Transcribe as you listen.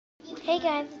Hey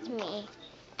guys, it's me,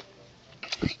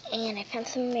 and I found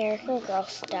some American Girl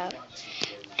stuff,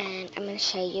 and I'm going to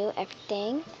show you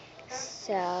everything.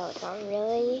 So it's all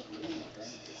really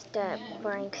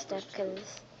boring stuff because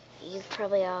you've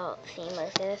probably all seen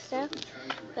most of this stuff,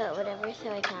 but whatever. So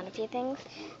I found a few things,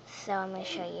 so I'm going to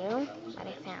show you what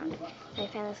I found. I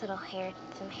found this little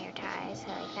some hair ties.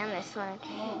 So I found this one.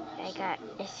 I got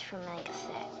this from like a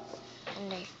set,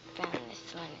 and I found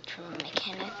this one from a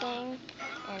McKenna thing,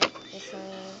 and this one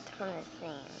from the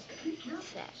same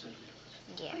set.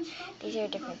 Yeah, these are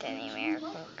different than the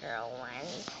American Girl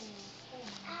ones.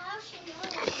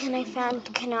 And I found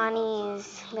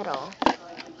Kanani's little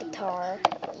guitar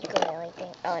ukulele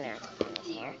thing. Oh no, it's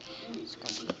his hair.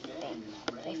 Thing.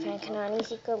 So I found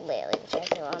Kanani's ukulele, which as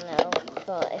you all know,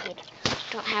 well, if you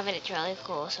don't have it, it's really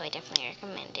cool, so I definitely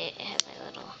recommend it. It has a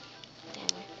little thing.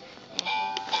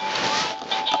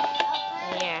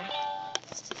 Yeah.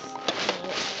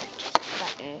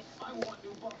 Button.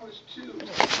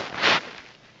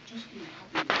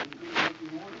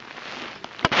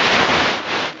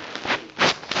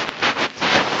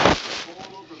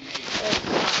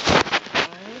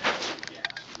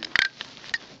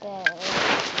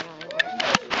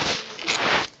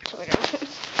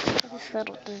 This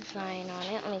little design on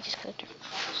it. Let me just go through.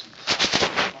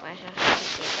 I have to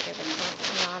see it better, but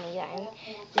Kanani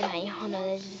y'all know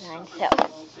the design, so I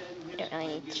don't really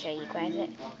need to show you guys it.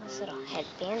 This little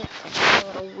headband, it's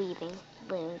like a little weaving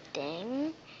loom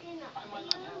thing.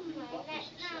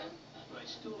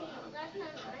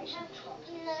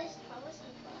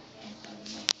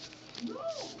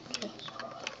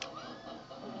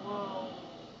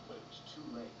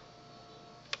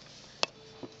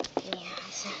 Yeah,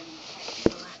 so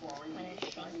one of the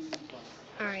things.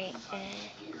 Alright,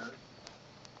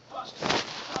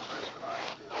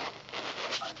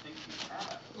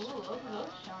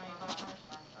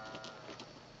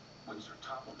 When Sir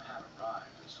Topham had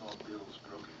arrived and saw Bill's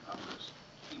broken compass,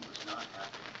 he was not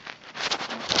happy.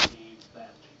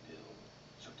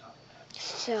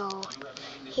 So,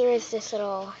 here's this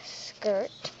little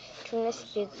skirt from the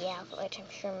Spooky outfit, which I'm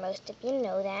sure most of you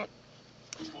know that.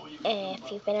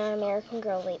 If you've been on American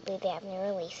Girl lately, they have new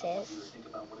releases.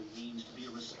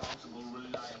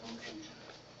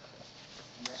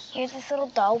 Here's this little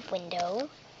doll window.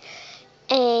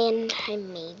 And my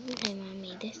mom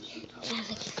made this. It has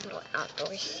like this little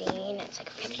outdoor scene. It's like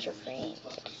a picture frame.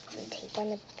 Some tape on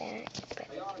the back. But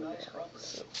really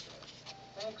cute.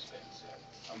 Thanks, Ben said.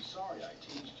 I'm sorry I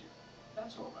teased you.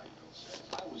 That's all right, Bill said.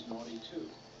 I was naughty too.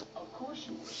 Of course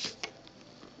you were, said Ben.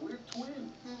 We're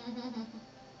twins.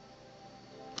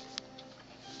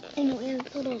 And we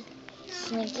have little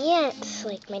Slinky. It's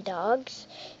like my dog's,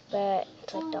 but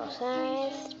it's like doll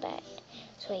sized, but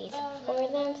that's what I use it for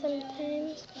them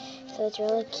sometimes. So it's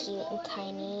really cute and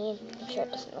tiny. I'm sure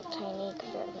it doesn't look tiny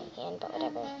because of my hand, but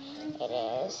whatever it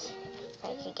is. If I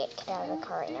could get out of the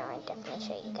car right now, I'd definitely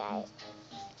show you guys.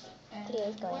 The video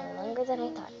is going longer than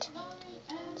I thought.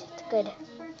 It's a good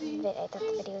bit. I thought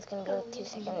the video was going to go with 2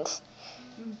 seconds.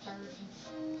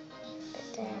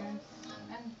 But,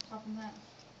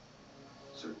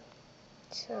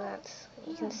 so that's what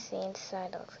you can see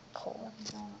inside. It looks like coal.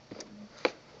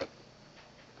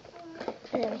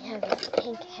 And then we have this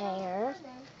pink hanger.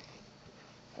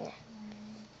 Yeah. You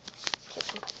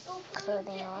can put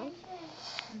clothing on.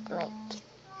 Like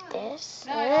this.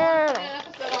 When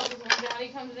Daddy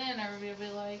comes in, everybody will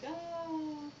be like, oh,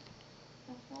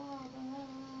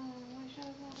 why should I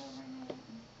not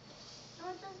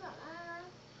over here?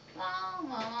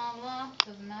 Blah, blah, blah.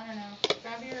 Doesn't matter now.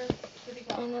 Grab your sippy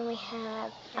cup. And then we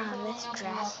have this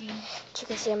dress, which you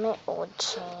can see on my old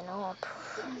channel.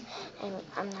 And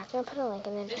I'm not going to put a link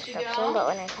in the description, but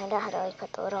when I find out how to like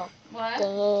put the little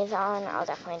thingies on, I'll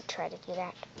definitely try to do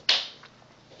that.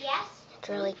 Yes? It's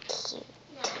really cute.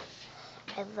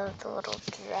 I love the little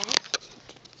dress.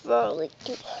 Really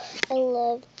cute. I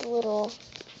love the little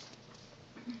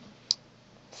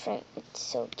front. It's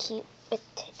so cute. It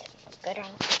doesn't look good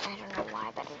on kid. I don't know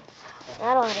why, but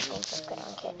not a lot of things look good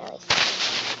on kid, at least.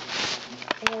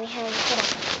 And then we have this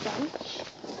little bench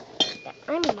that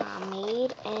my mom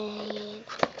made, and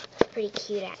it's pretty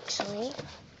cute actually.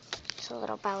 It's a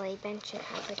little ballet bench. It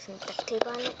has like some duct tape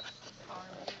on it.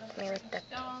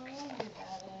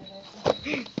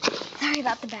 Sorry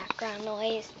about the background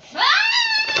noise.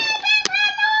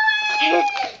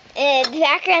 The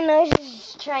background noise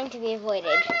is trying to be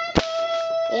avoided.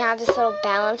 We have this little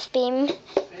balance beam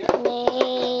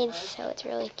made, so it's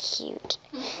really cute.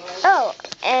 Oh,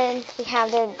 and we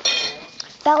have the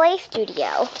ballet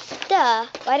studio. Duh.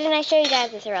 Why didn't I show you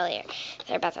guys this earlier?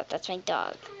 Sorry about that. That's my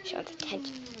dog. She wants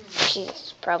attention.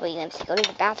 She's probably going to go to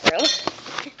the bathroom.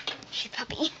 She's a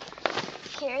puppy.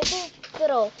 Here's a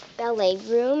little ballet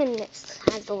room, and it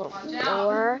has a little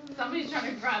door. Somebody's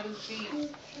trying to grab his feet.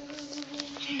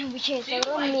 And here's a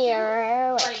little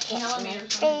mirror with my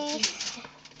face,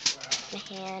 my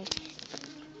hand.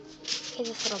 Here's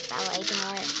this little ballet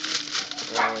door.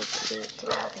 Really cute to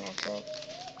have in a good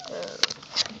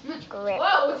grip.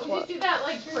 Whoa, did you see that,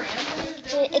 like,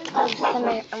 brand? It's called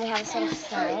Summer, and we have this little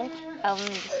sign of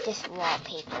this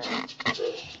wallpaper.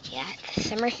 Yeah, it's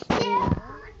Summer theme.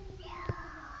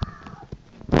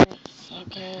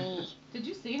 Okay. Did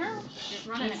you see her?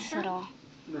 Running This little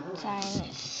sign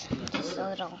is just a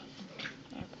little.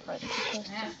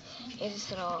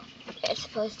 It's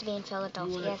supposed to be in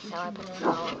Philadelphia, so I put a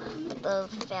little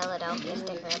Philadelphia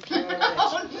sticker up here.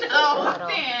 Oh no,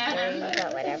 man.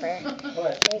 But whatever.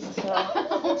 There's this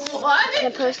little, What? it's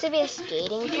supposed to be a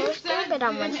skating poster, but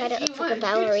on one side it looks like a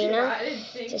ballerina.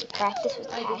 Just practice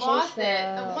with I passion. lost So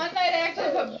it. The one night I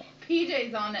actually put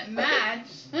PJs on that match.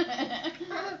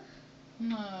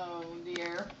 Oh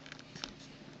dear.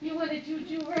 You want to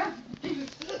choo-choo around?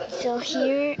 So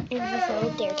here is this little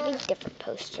Dare to Be Different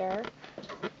poster.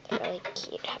 It's really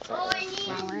cute. It has little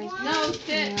flowers. No,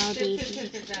 And all sit, these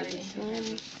Daddy.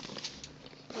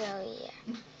 So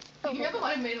yeah. You're the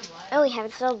one who made him laugh. Oh, we have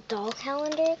this little doll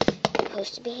calendar. It's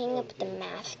supposed to be hanging up, but the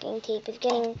masking tape is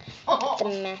getting.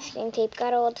 The masking tape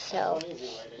got old, so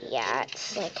yeah,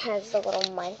 it's like has the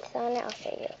little months on it. I'll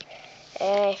show you.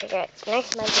 I forget.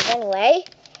 Next month is anyway.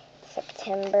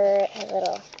 September. It has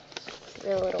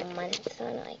the little months on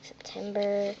it, like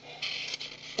September,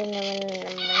 and then in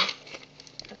the month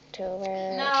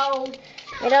October. No.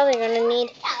 My dolls are gonna need.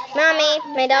 Mommy,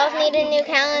 my dolls need a new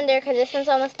calendar because this one's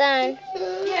almost done.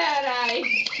 Yeah,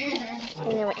 Daddy.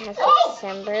 And then it has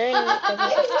December, and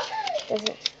it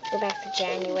doesn't go back to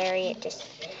January. It just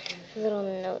little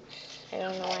notes. I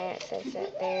don't know why it says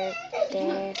that there,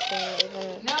 and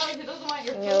even No, he doesn't want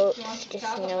your food. notes, He wants just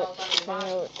chocolate notes, milk on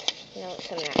your box.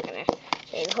 notes. I'm not gonna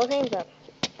show you the whole thing, but.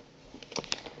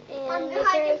 And is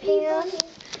there anything else?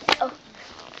 Oh.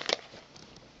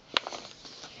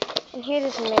 And here's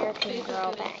this American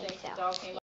Girl bag. So.